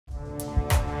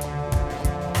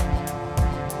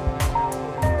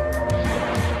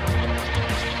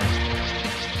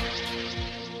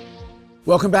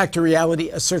Welcome back to Reality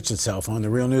Asserts Itself on the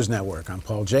Real News Network. I'm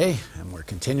Paul Jay, and we're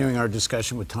continuing our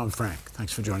discussion with Tom Frank.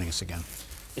 Thanks for joining us again.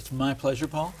 It's my pleasure,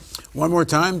 Paul. One more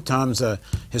time, Tom's a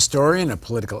historian, a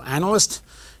political analyst,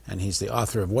 and he's the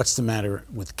author of What's the Matter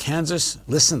with Kansas,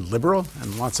 Listen Liberal,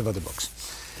 and lots of other books.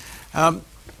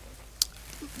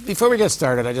 Before we get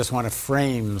started, I just want to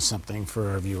frame something for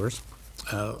our viewers.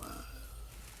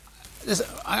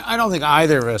 I don't think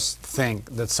either of us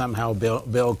think that somehow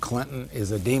Bill Clinton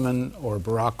is a demon or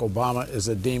Barack Obama is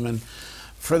a demon.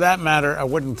 For that matter, I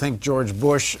wouldn't think George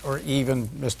Bush or even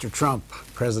Mr. Trump,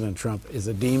 President Trump, is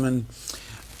a demon.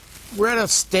 We're at a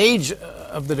stage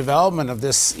of the development of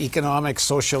this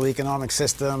social economic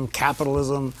system,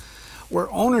 capitalism,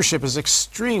 where ownership is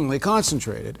extremely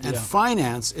concentrated and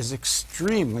finance is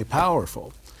extremely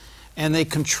powerful. And they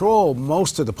control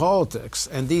most of the politics.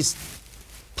 And these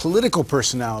political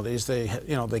personalities, they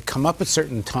come up at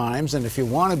certain times, and if you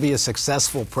want to be a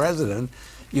successful president,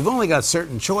 you've only got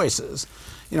certain choices.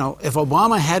 You know, if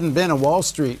Obama hadn't been a Wall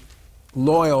Street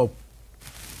loyal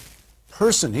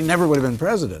person, he never would have been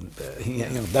president.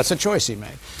 That's a choice he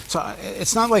made. So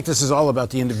it's not like this is all about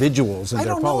the individuals and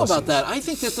their policies. I don't know about that. I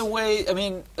think that the way,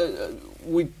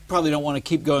 we probably don't want to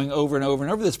keep going over and over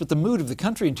and over this, but the mood of the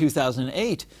country in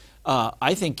 2008,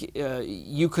 I think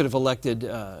you could have elected,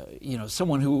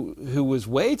 someone who was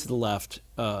way to the left,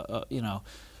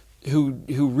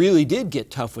 who really did get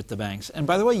tough with the banks. And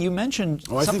by the way, you mentioned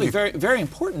something very, very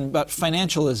important about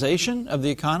financialization of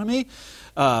the economy.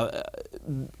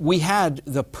 We had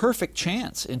the perfect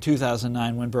chance in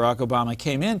 2009 when Barack Obama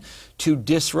came in to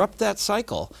disrupt that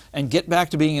cycle and get back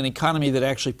to being an economy that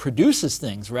actually produces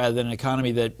things rather than an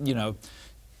economy that,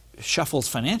 shuffles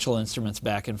financial instruments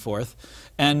back and forth.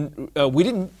 And we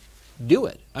didn't do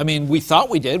it. I mean, we thought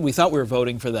we did. We thought we were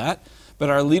voting for that.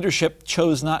 But our leadership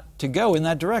chose not to go in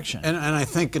that direction. And I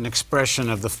think an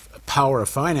expression of the power of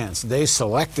finance, they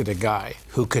selected a guy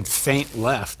who could feint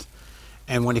left,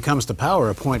 and when he comes to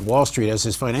power, appoint Wall Street as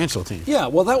his financial team. Yeah,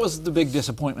 well, that was the big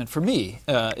disappointment for me,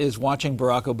 is watching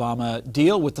Barack Obama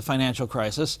deal with the financial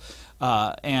crisis,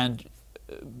 and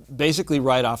basically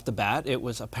right off the bat, it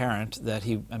was apparent that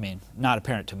not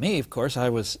apparent to me, of course. I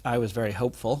was very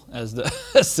hopeful, as the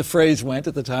as the phrase went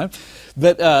at the time,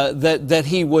 but that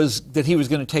he was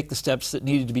going to take the steps that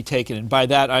needed to be taken, and by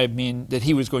that I mean that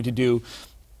he was going to do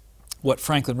what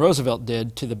Franklin Roosevelt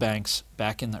did to the banks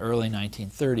back in the early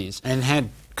 1930s, and had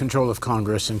control of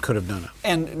Congress and could have done it.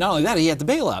 And not only that, he had the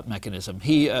bailout mechanism.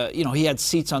 He had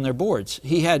seats on their boards.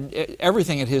 He had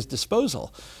everything at his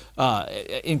disposal,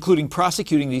 including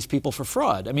prosecuting these people for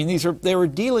fraud. I mean, they were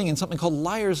dealing in something called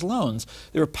liar's loans.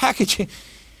 They were packaging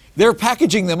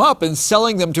them up and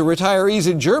selling them to retirees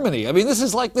in Germany. I mean, this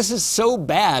is so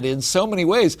bad in so many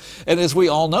ways. And as we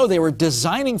all know, they were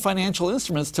designing financial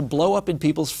instruments to blow up in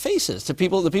people's faces, to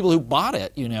the people who bought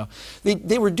it.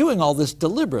 They were doing all this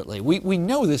deliberately. We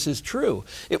know this is true.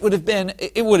 It would have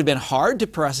been hard to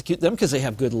prosecute them because they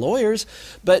have good lawyers,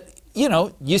 but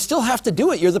you still have to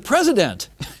do it. You're the president.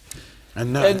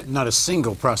 And not a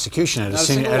single prosecution at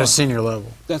a senior level.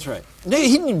 That's right. He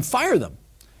didn't even fire them.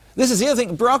 This is the other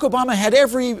thing. Barack Obama had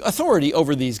every authority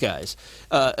over these guys.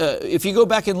 If you go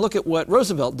back and look at what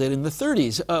Roosevelt did in the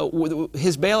 30s,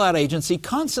 his bailout agency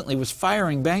constantly was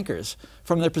firing bankers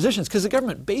from their positions because the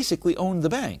government basically owned the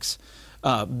banks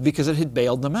because it had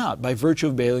bailed them out. By virtue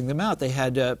of bailing them out, they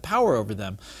had power over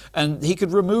them. And he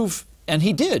could remove, and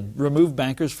he did, remove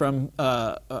bankers from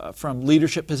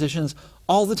leadership positions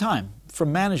all the time,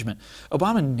 from management.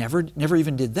 Obama never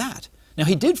even did that. Now,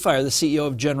 he did fire the CEO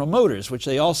of General Motors, which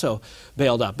they also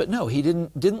bailed out. But no, he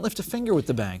didn't lift a finger with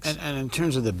the banks. And in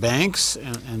terms of the banks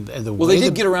and the well, they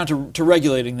did get around to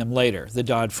regulating them later, the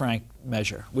Dodd-Frank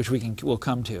measure, which we'll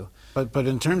come to. But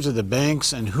in terms of the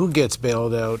banks and who gets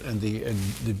bailed out and the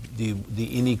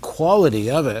inequality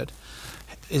of it,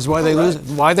 is why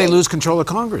they lose control of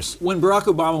Congress. When Barack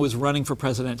Obama was running for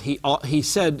president, he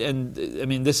said, and I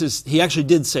mean, he actually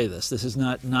did say this. This is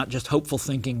not just hopeful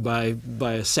thinking by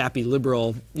a sappy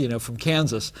liberal, from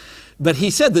Kansas, but he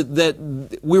said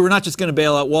that we were not just going to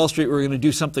bail out Wall Street, we were going to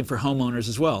do something for homeowners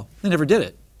as well. They never did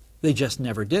it. They just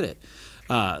never did it.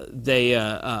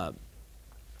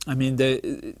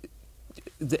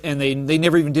 And they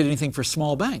never even did anything for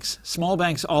small banks. Small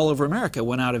banks all over America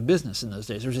went out of business in those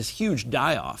days. There was this huge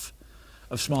die-off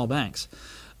of small banks.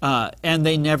 And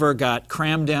they never got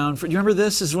crammed down. Do you remember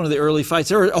this? This is one of the early fights.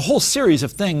 There were a whole series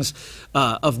of things,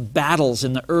 of battles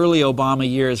in the early Obama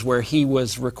years where he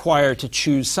was required to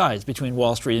choose sides between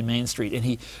Wall Street and Main Street. And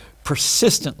he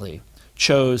persistently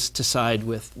chose to side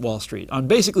with Wall Street on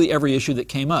basically every issue that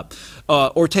came up.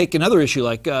 Or take another issue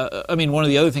like, I mean, one of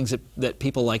the other things that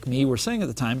people like me were saying at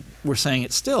the time, were saying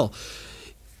it still.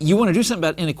 You want to do something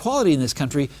about inequality in this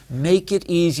country, make it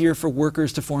easier for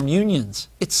workers to form unions.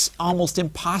 It's almost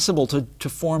impossible to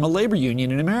form a labor union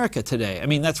in America today. I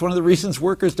mean, that's one of the reasons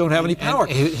workers don't have any power.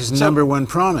 And his number one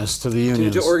promise to the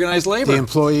unions. To organize labor. The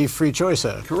Employee Free Choice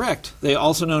Act. Correct. They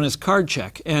also known as card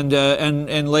check. And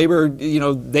labor, you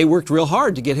know, they worked real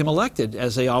hard to get him elected,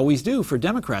 as they always do for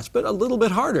Democrats, but a little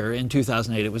bit harder in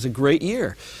 2008. It was a great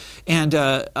year. And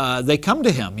they come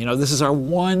to him, you know, this is our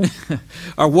one,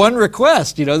 our one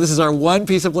request, you know, this is our one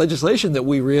piece of legislation that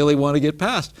we really want to get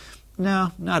passed.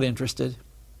 No, not interested.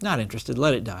 Not interested.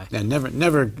 Let it die. And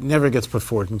never gets put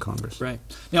forward in Congress. Right.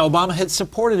 Now, Obama had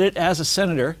supported it as a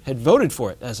senator, had voted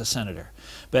for it as a senator.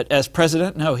 But as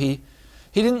president, no, he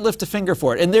didn't lift a finger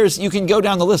for it. And you can go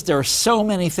down the list. There are so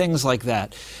many things like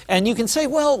that. And you can say,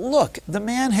 well, look, the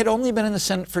man had only been in the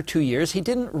Senate for 2 years. He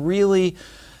didn't really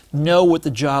know what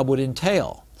the job would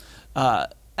entail.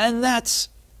 And that's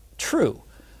true.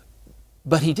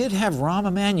 But he did have Rahm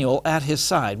Emanuel at his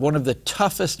side, one of the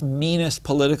toughest, meanest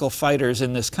political fighters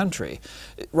in this country.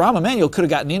 Rahm Emanuel could have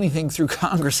gotten anything through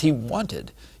Congress he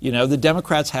wanted. You know, the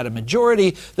Democrats had a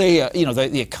majority.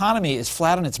 The economy is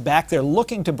flat on its back. They're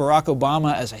looking to Barack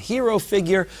Obama as a hero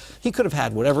figure. He could have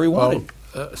had whatever he wanted.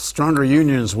 Stronger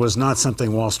unions was not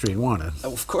something Wall Street wanted.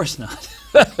 Oh, of course not.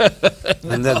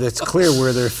 And that it's clear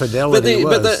where their fidelity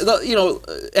was. But you know,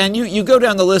 and you go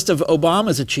down the list of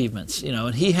Obama's achievements, you know,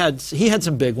 and he had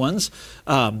some big ones.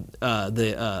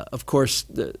 Of course,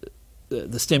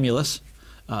 the stimulus,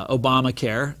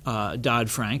 Obamacare,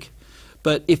 Dodd-Frank.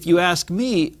 But if you ask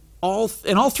me, all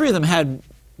three of them had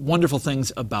wonderful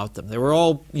things about them. They were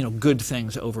all, you know, good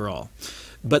things overall,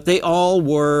 but they all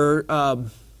were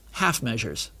half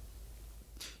measures.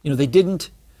 You know,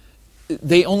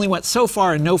 they only went so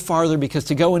far and no farther, because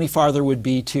to go any farther would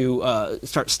be to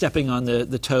start stepping on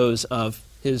the toes of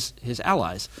his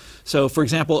allies. So, for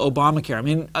example, Obamacare. I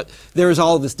mean, there was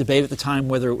all this debate at the time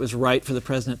whether it was right for the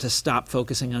president to stop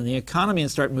focusing on the economy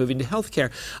and start moving to health care.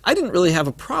 I didn't really have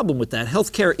a problem with that.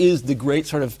 Health care is the great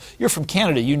sort of, you're from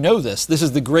Canada, you know this. This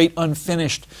is the great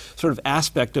unfinished sort of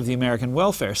aspect of the American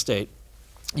welfare state.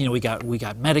 You know, we got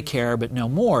Medicare, but no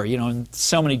more. You know, and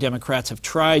so many Democrats have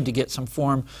tried to get some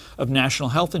form of national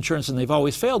health insurance, and they've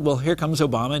always failed. Well, here comes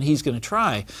Obama, and he's going to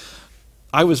try.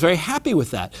 I was very happy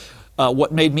with that.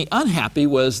 What made me unhappy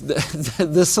was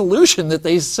the solution that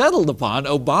they settled upon,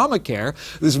 Obamacare,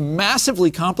 this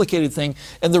massively complicated thing.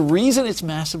 And the reason it's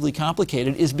massively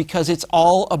complicated is because it's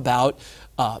all about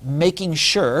making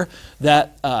sure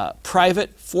that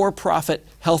private, for-profit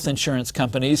health insurance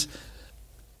companies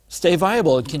stay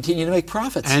viable and continue to make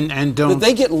profits. And don't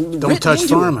touch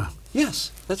pharma.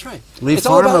 Yes, that's right. Leave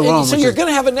pharma alone. So you're going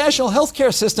to have a national health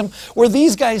care system where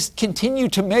these guys continue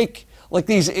to make like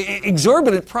these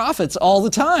exorbitant profits all the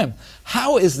time.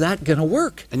 How is that going to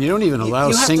work? And you don't even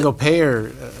allow single-payer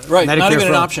right, Medicare. Not even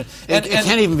an option. It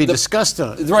can't even be discussed.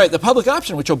 Right, the public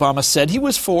option, which Obama said he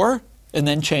was for, and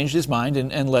then changed his mind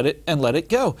and let it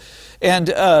go. And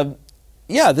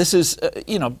yeah, this is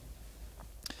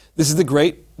this is the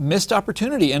great missed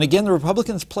opportunity. And again, the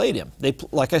Republicans played him.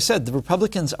 Like I said, the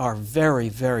Republicans are very,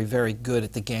 very, very good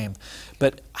at the game.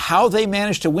 But how they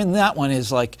managed to win that one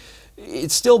is like,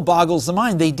 it still boggles the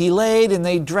mind. They delayed and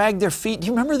they dragged their feet. Do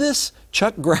you remember this?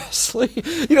 Chuck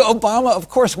Grassley? You know, Obama, of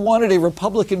course, wanted a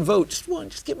Republican vote.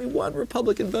 Just give me one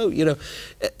Republican vote, you know.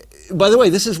 By the way,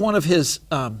 this is one of his,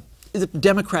 the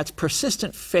Democrats'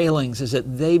 persistent failings is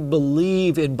that they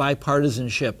believe in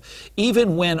bipartisanship,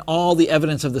 even when all the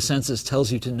evidence of the census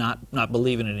tells you to not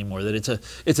believe in it anymore, that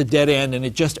it's a dead end and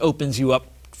it just opens you up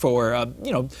for,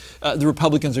 the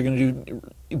Republicans are going to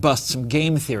bust some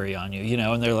game theory on you, you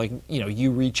know, and they're like, you know,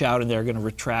 you reach out and they're going to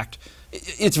retract.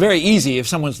 It's very easy if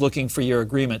someone's looking for your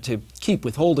agreement to keep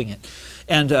withholding it.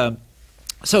 And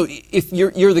so if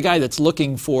you're the guy that's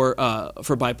looking for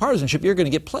bipartisanship, you're going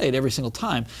to get played every single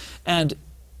time. And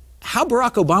how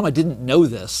Barack Obama didn't know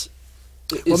this.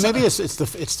 Well, maybe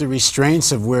it's the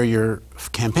restraints of where your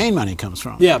campaign money comes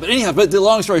from. Yeah, but anyhow, but the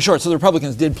long story short, so the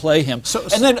Republicans did play him.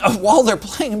 And then while they're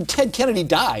playing him, Ted Kennedy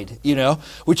died, you know,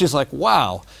 which is like,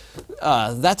 wow,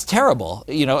 that's terrible,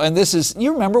 you know, and this is,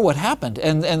 you remember what happened.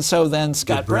 And so then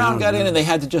Scott Brown got in and they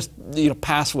had to just, you know,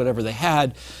 pass whatever they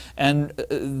had. And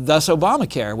thus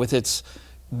Obamacare with its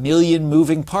million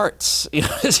moving parts. You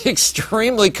know, it's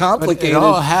extremely complicated. But it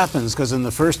all happens because in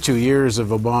the first 2 years of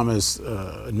Obama's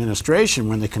administration,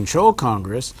 when they controlled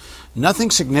Congress,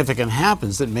 nothing significant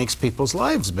happens that makes people's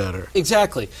lives better.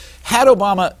 Exactly. Had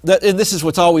Obama, and this is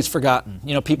what's always forgotten,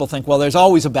 you know, people think, well, there's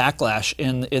always a backlash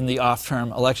in the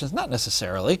off-term elections. Not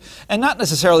necessarily, and not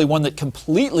necessarily one that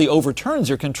completely overturns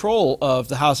your control of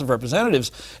the House of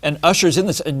Representatives and ushers in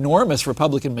this enormous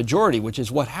Republican majority, which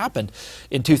is what happened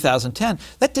in 2010.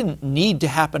 That didn't need to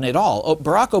happen at all.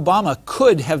 Barack Obama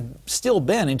could have still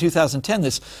been, in 2010,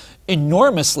 this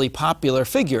enormously popular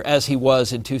figure as he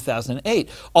was in 2008.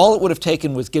 All it would have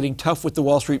taken was getting tough with the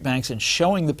Wall Street banks and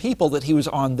showing the people that he was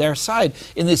on their side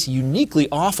in this uniquely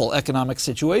awful economic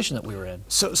situation that we were in.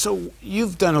 So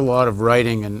you've done a lot of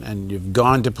writing and you've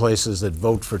gone to places that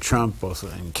vote for Trump, both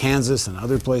in Kansas and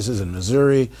other places in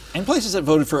Missouri. And places that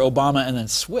voted for Obama and then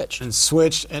switched.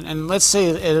 And let's say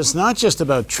it's not just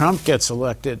about Trump gets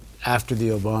elected after the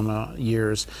Obama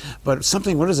years, but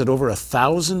something, what is it, over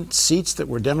 1,000 seats that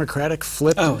were Democratic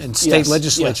flipped in state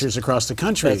legislatures across the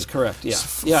country. That's correct, yeah.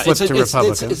 Flipped to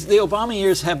Republican. The Obama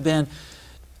years have been,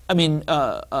 I mean,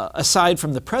 aside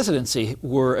from the presidency,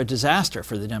 were a disaster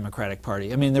for the Democratic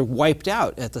Party. I mean, they're wiped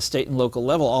out at the state and local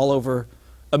level all over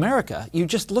America. You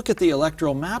just look at the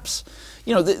electoral maps,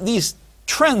 you know, these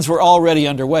trends were already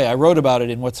underway. I wrote about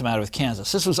it in What's the Matter with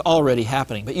Kansas. This was already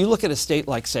happening. But you look at a state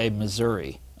like, say,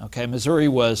 Missouri. Okay, Missouri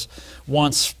was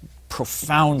once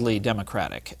profoundly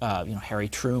Democratic. You know, Harry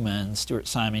Truman, Stuart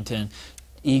Symington,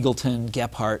 Eagleton,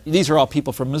 Gephardt. These are all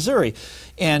people from Missouri.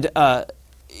 And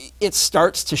it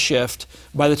starts to shift.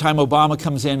 By the time Obama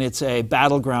comes in, it's a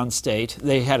battleground state.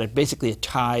 They had basically a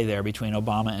tie there between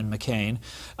Obama and McCain.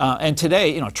 And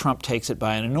today, you know, Trump takes it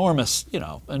by an enormous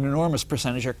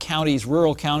percentage. There are counties,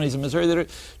 rural counties in Missouri that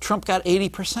Trump got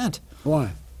 80%.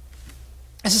 Why?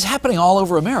 This is happening all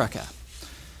over America.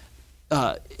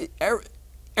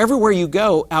 Everywhere you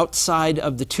go outside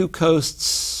of the two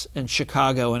coasts and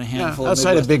Chicago and a handful of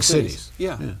outside of big cities.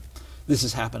 Yeah, this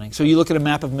is happening. So you look at a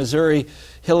map of Missouri,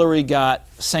 Hillary got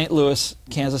St. Louis,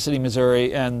 Kansas City,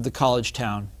 Missouri, and the college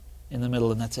town in the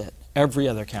middle, and that's it. Every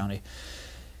other county.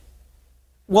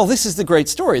 Well, this is the great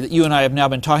story that you and I have now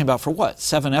been talking about for what,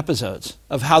 7 episodes,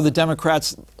 of how the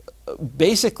Democrats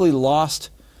basically lost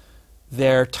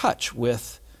their touch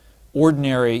with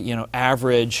ordinary, you know,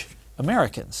 average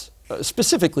Americans,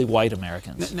 specifically white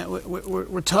Americans. Now,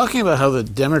 we're talking about how the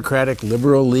Democratic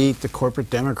liberal elite, the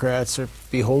corporate Democrats, are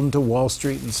beholden to Wall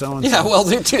Street and so on. Yeah, well,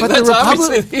 that's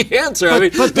obviously the answer. I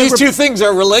mean, these two things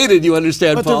are related, you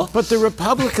understand, Paul. But the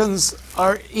Republicans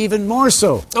are even more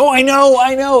so. Oh, I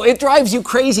know. It drives you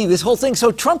crazy, this whole thing.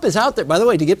 So Trump is out there. By the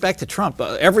way, to get back to Trump,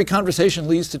 every conversation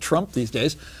leads to Trump these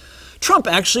days. Trump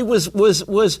actually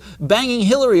was banging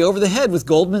Hillary over the head with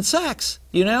Goldman Sachs,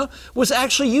 you know, was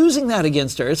actually using that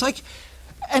against her. It's like,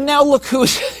 and now look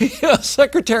who's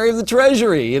Secretary of the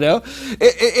Treasury, you know.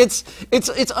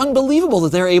 It's unbelievable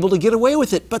that they're able to get away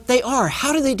with it, but they are.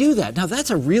 How do they do that? Now,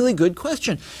 that's a really good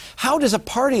question. How does a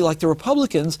party like the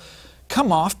Republicans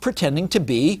come off pretending to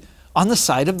be on the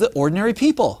side of the ordinary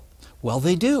people? Well,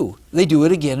 they do. They do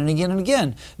it again and again and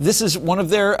again. This is one of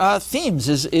their themes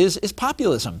is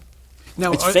populism.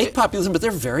 Now, it's fake populism, but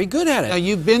they're very good at it. Now,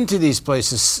 you've been to these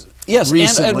places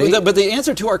recently. But the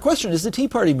answer to our question is the Tea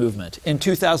Party movement. In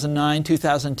 2009,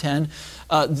 2010,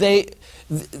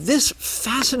 this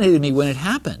fascinated me when it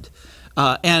happened.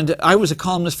 And I was a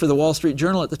columnist for the Wall Street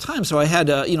Journal at the time, so I had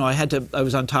to, I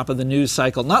was on top of the news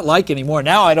cycle. Not like anymore.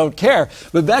 Now I don't care.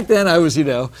 But back then I was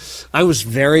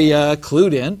very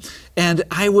clued in. And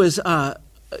I was,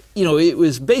 it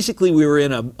was basically we were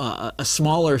in a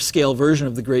smaller scale version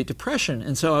of the Great Depression,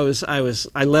 and so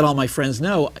I let all my friends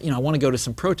know, I want to go to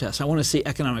some protests. I want to see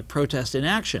economic protest in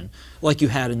action, like you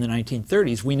had in the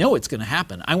 1930s. We know it's going to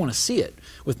happen. I want to see it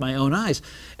with my own eyes.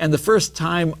 And the first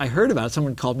time I heard about it,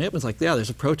 someone called me up and was like, "Yeah, there's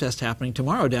a protest happening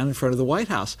tomorrow down in front of the White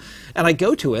House." And I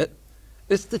go to it.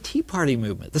 It's the Tea Party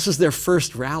movement. This was their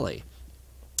first rally,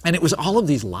 and it was all of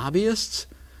these lobbyists.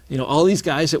 All these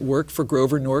guys that work for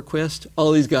Grover Norquist,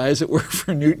 all these guys that work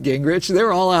for Newt Gingrich,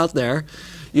 they're all out there.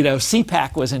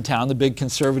 CPAC was in town, the big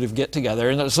conservative get-together,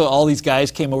 and so all these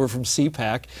guys came over from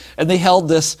CPAC, and they held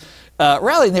this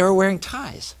rally, and they were wearing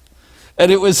ties. And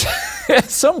it was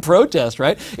some protest,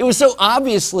 right? It was so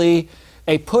obviously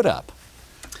a put-up.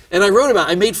 And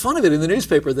I made fun of it in the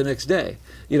newspaper the next day.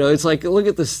 It's like, look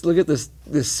at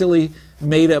this silly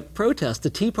made-up protest, the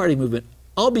Tea Party movement.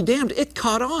 I'll be damned, it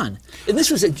caught on. And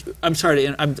this was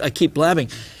I keep blabbing.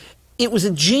 It was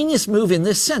a genius move in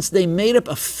this sense. They made up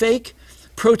a fake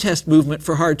protest movement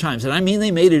for hard times. And I mean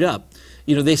they made it up.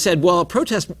 They said, well,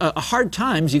 hard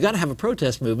times, you got to have a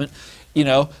protest movement.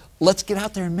 Let's get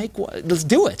out there and make one. Let's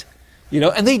do it.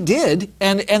 And they did.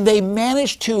 And they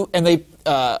managed to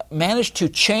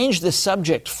change the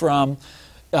subject from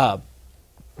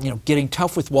getting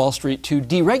tough with Wall Street to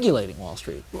deregulating Wall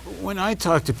Street. When I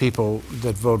talk to people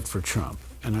that vote for Trump,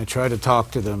 and I try to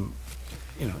talk to them,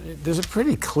 there's a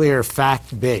pretty clear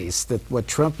fact base that what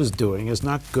Trump is doing is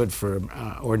not good for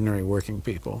ordinary working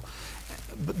people.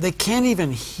 But they can't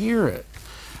even hear it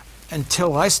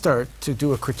until I start to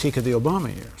do a critique of the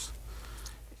Obama years,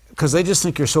 because they just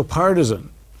think you're so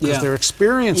partisan. Because their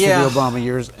experience with the Obama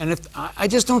years, and I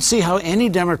just don't see how any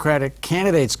Democratic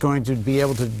candidate's going to be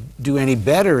able to do any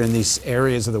better in these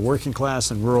areas of the working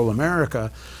class and rural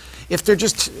America if they're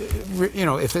just,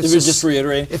 if it's just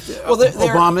reiterating.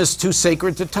 Obama's too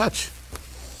sacred to touch.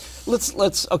 Let's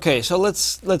talk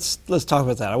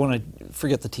about that. I want to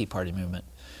forget the Tea Party movement.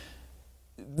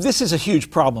 This is a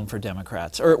huge problem for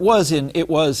Democrats, or it was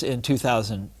in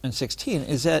 2016.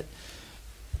 Is that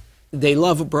they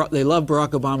love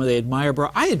Barack Obama. They admire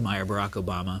Barack. I admire Barack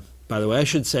Obama. By the way, I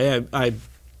should say I've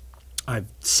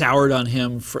soured on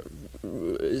him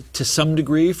to some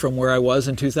degree from where I was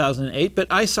in 2008. But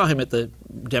I saw him at the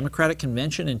Democratic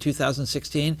convention in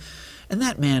 2016, and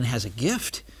that man has a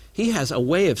gift. He has a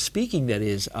way of speaking that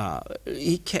is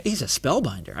he's a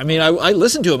spellbinder. I mean, I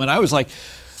listened to him and I was like,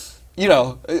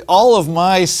 all of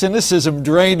my cynicism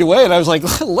drained away, and I was like,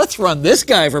 let's run this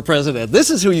guy for president. This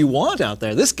is who you want out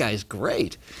there. This guy's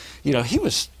great. He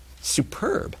was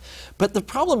superb. But the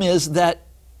problem is that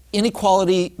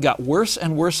inequality got worse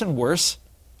and worse and worse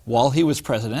while he was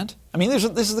president. I mean, this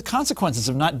is the consequences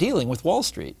of not dealing with Wall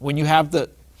Street. When you have the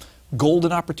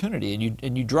golden opportunity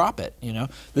and you drop it,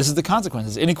 this is the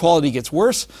consequences. Inequality gets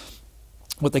worse.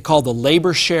 What they call the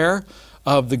labor share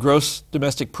of the gross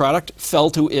domestic product fell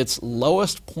to its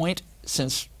lowest point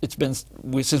since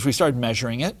we started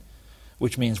measuring it,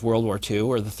 which means World War II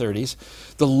or the 30s.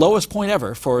 The lowest point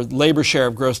ever for labor share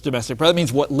of gross domestic product. That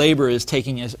means what labor is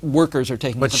taking, as workers are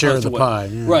taking. What share of the pie?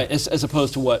 Yeah. Right, as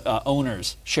opposed to what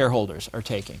owners, shareholders are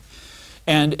taking.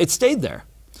 And it stayed there.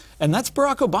 And that's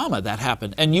Barack Obama that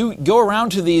happened. And you go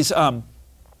around to these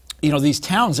these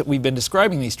towns that we've been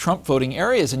describing, these Trump voting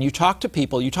areas, and you talk to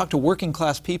people, you talk to working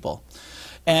class people,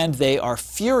 and they are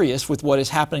furious with what is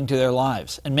happening to their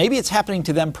lives. And maybe it's happening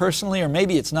to them personally, or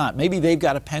maybe it's not. Maybe they've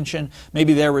got a pension,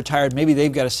 maybe they're retired, maybe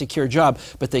they've got a secure job,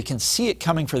 but they can see it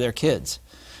coming for their kids,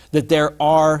 that there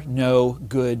are no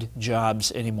good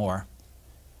jobs anymore.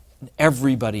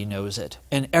 Everybody knows it,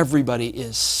 and everybody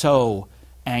is so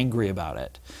angry about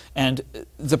it. And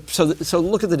so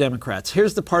look at the Democrats.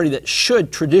 Here's the party that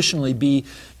should traditionally be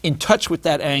in touch with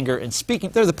that anger and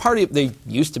speaking. They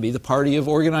used to be the party of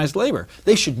organized labor.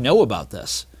 They should know about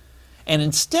this. And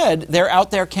instead, they're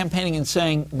out there campaigning and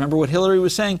saying, remember what Hillary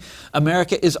was saying?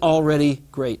 America is already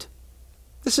great.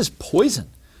 This is poison.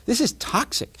 This is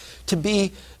toxic to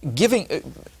be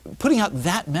putting out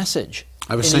that message.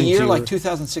 In a year like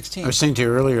 2016. I was saying to you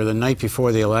earlier, the night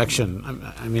before the election,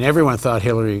 I mean, everyone thought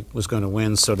Hillary was going to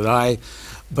win, so did I.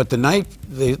 But the night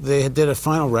they did a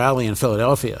final rally in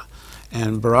Philadelphia,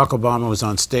 and Barack Obama was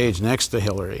on stage next to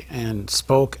Hillary and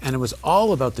spoke, and it was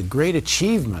all about the great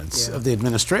achievements of the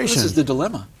administration. This is the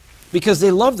dilemma, because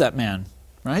they love that man,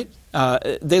 right?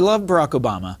 They love Barack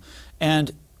Obama,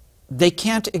 and they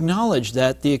can't acknowledge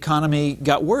that the economy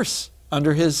got worse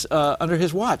under his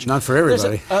watch. Not for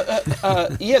everybody.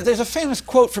 There's a famous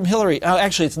quote from Hillary.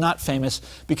 Actually, it's not famous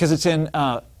because it's in,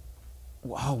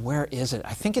 where is it?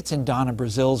 I think it's in Donna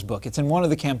Brazil's book. It's in one of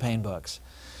the campaign books.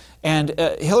 And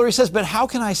Hillary says, but how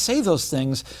can I say those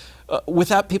things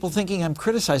without people thinking I'm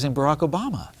criticizing Barack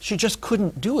Obama? She just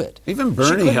couldn't do it. Even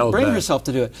Bernie held bring back. herself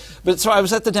to do it. But so I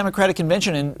was at the Democratic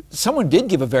convention, and someone did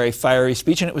give a very fiery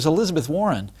speech, and it was Elizabeth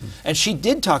Warren. And she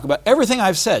did talk about everything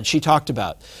I've said, she talked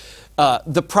about.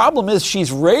 The problem is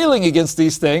she's railing against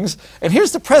these things, and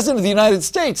here's the President of the United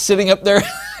States sitting up there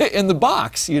in the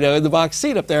box, in the box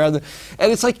seat up there. And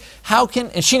it's like, how can,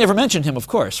 and she never mentioned him, of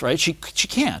course, right? She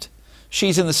can't.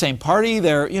 She's in the same party,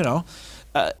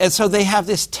 and so they have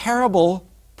this terrible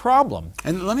problem.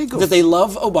 And let me go. That they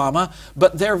love Obama,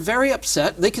 but they're very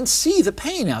upset. They can see the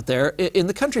pain out there in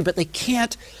the country, but they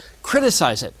can't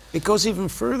criticize it. It goes even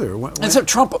further. And so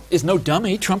Trump is no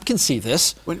dummy. Trump can see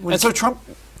this. And so Trump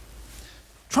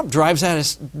drives that,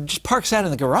 just parks that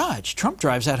in the garage. Trump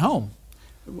drives that home.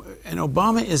 And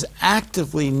Obama is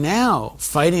actively now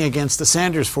fighting against the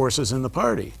Sanders forces in the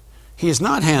party. He is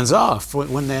not hands off.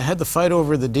 When they had the fight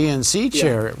over the DNC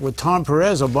chair with Tom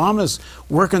Perez, Obama's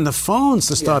working the phones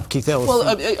to stop Keith Ellis.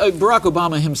 Well, Barack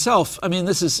Obama himself, I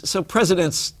mean, so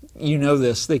presidents,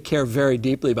 this, they care very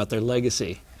deeply about their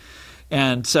legacy.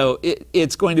 And so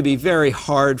it's going to be very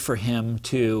hard for him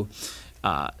to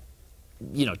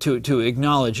to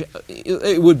acknowledge,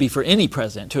 it would be for any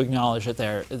president to acknowledge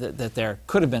that there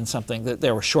could have been something, that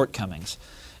there were shortcomings.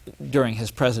 during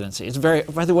his presidency. It's very.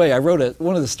 By the way, I wrote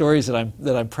one of the stories that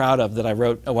I'm proud of that I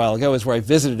wrote a while ago is where I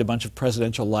visited a bunch of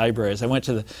presidential libraries. I went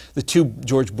to the two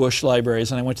George Bush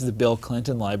libraries and I went to the Bill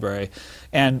Clinton library,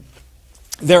 and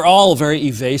they're all very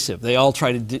evasive. They all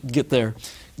try to get their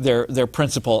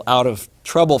principal out of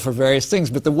trouble for various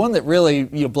things. But the one that really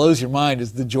blows your mind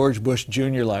is the George Bush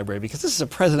Jr. library, because this is a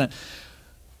president.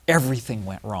 Everything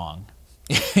went wrong.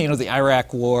 The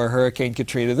Iraq War, Hurricane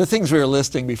Katrina, the things we were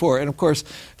listing before, and of course,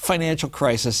 financial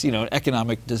crisis,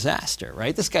 economic disaster,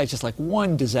 right? This guy's just like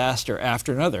one disaster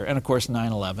after another, and of course,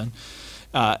 9/11.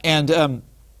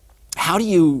 How do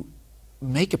you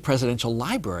make a presidential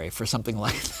library for something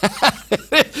like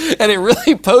that? And it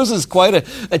really poses quite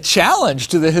a challenge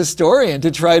to the historian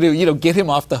to try to, get him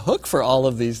off the hook for all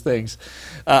of these things.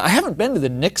 I haven't been to the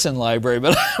Nixon library,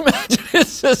 but I imagine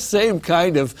it's the same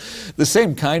kind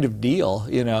of deal,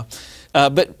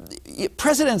 But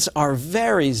presidents are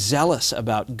very zealous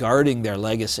about guarding their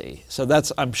legacy. So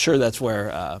I'm sure that's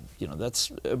where, that's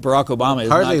Barack Obama is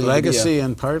partly not legacy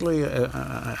and partly,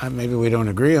 maybe we don't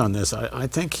agree on this. I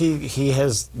think he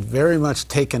has very much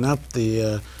taken up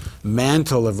the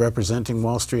mantle of representing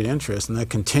Wall Street interests, and that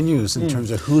continues in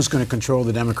terms of who's going to control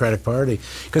the Democratic Party.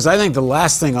 Because I think the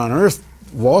last thing on earth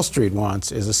Wall Street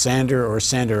wants is a Sander or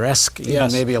Sander-esque,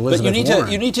 even maybe Elizabeth Warren.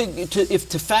 But you need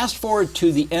to fast forward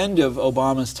to the end of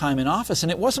Obama's time in office,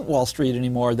 and it wasn't Wall Street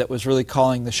anymore that was really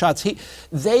calling the shots.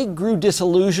 They grew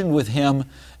disillusioned with him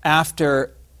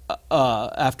after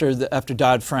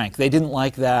Dodd-Frank. They didn't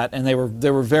like that, and they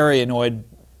were very annoyed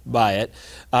by it,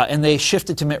 and they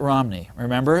shifted to Mitt Romney,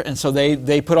 remember? And so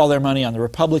they put all their money on the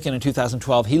Republican in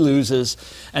 2012. He loses,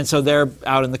 and so they're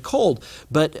out in the cold.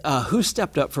 But who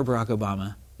stepped up for Barack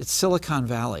Obama? It's Silicon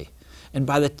Valley. And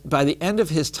by the end of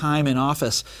his time in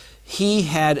office, he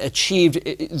had achieved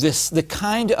the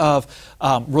kind of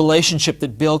relationship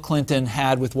that Bill Clinton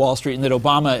had with Wall Street and that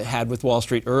Obama had with Wall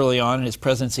Street early on in his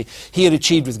presidency. He had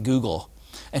achieved with Google.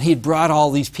 And he'd brought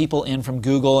all these people in from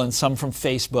Google and some from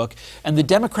Facebook. And the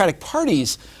Democratic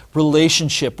Party's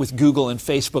relationship with Google and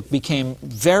Facebook became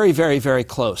very, very, very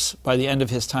close by the end of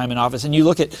his time in office. And you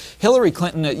look at Hillary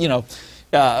Clinton,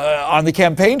 on the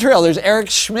campaign trail, there's Eric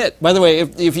Schmidt. By the way,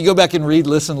 if you go back and read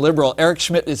Listen Liberal, Eric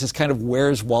Schmidt is this kind of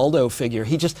Where's Waldo figure.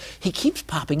 He keeps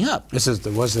popping up. This was the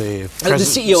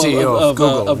CEO of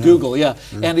Google. Google, yeah.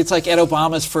 Mm. And it's like at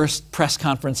Obama's first press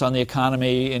conference on the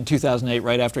economy in 2008,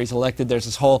 right after he's elected, there's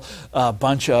this whole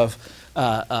bunch of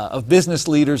business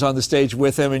leaders on the stage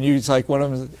with him, and it's like one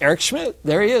of them is Eric Schmidt.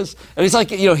 There he is. And it's like,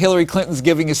 Hillary Clinton's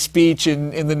giving a speech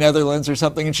in the Netherlands or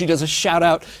something, and she does a shout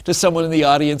out to someone in the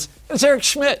audience. It's Eric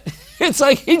Schmidt. It's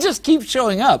like he just keeps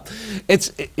showing up.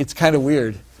 It's kind of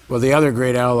weird. Well, the other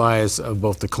great allies of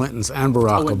both the Clintons and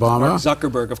Barack Obama. Mark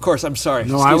Zuckerberg, of course. I'm sorry.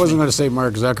 No, I wasn't going to say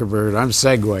Mark Zuckerberg. I'm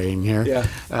segueing here.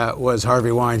 Yeah. Was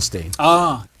Harvey Weinstein.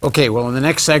 Ah. Okay, well, in the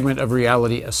next segment of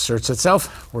Reality Asserts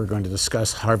Itself, we're going to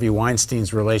discuss Harvey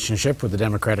Weinstein's relationship with the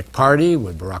Democratic Party,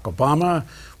 with Barack Obama,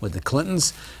 with the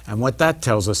Clintons, and what that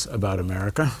tells us about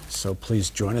America. So please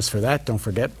join us for that. Don't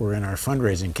forget, we're in our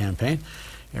fundraising campaign.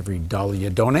 Every dollar you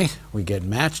donate, we get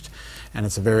matched. And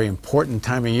it's a very important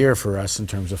time of year for us in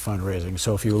terms of fundraising.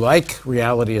 So if you like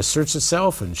Reality Asserts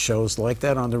Itself and shows like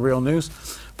that on The Real News,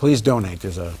 please donate.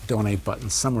 There's a donate button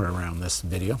somewhere around this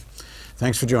video.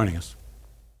 Thanks for joining us.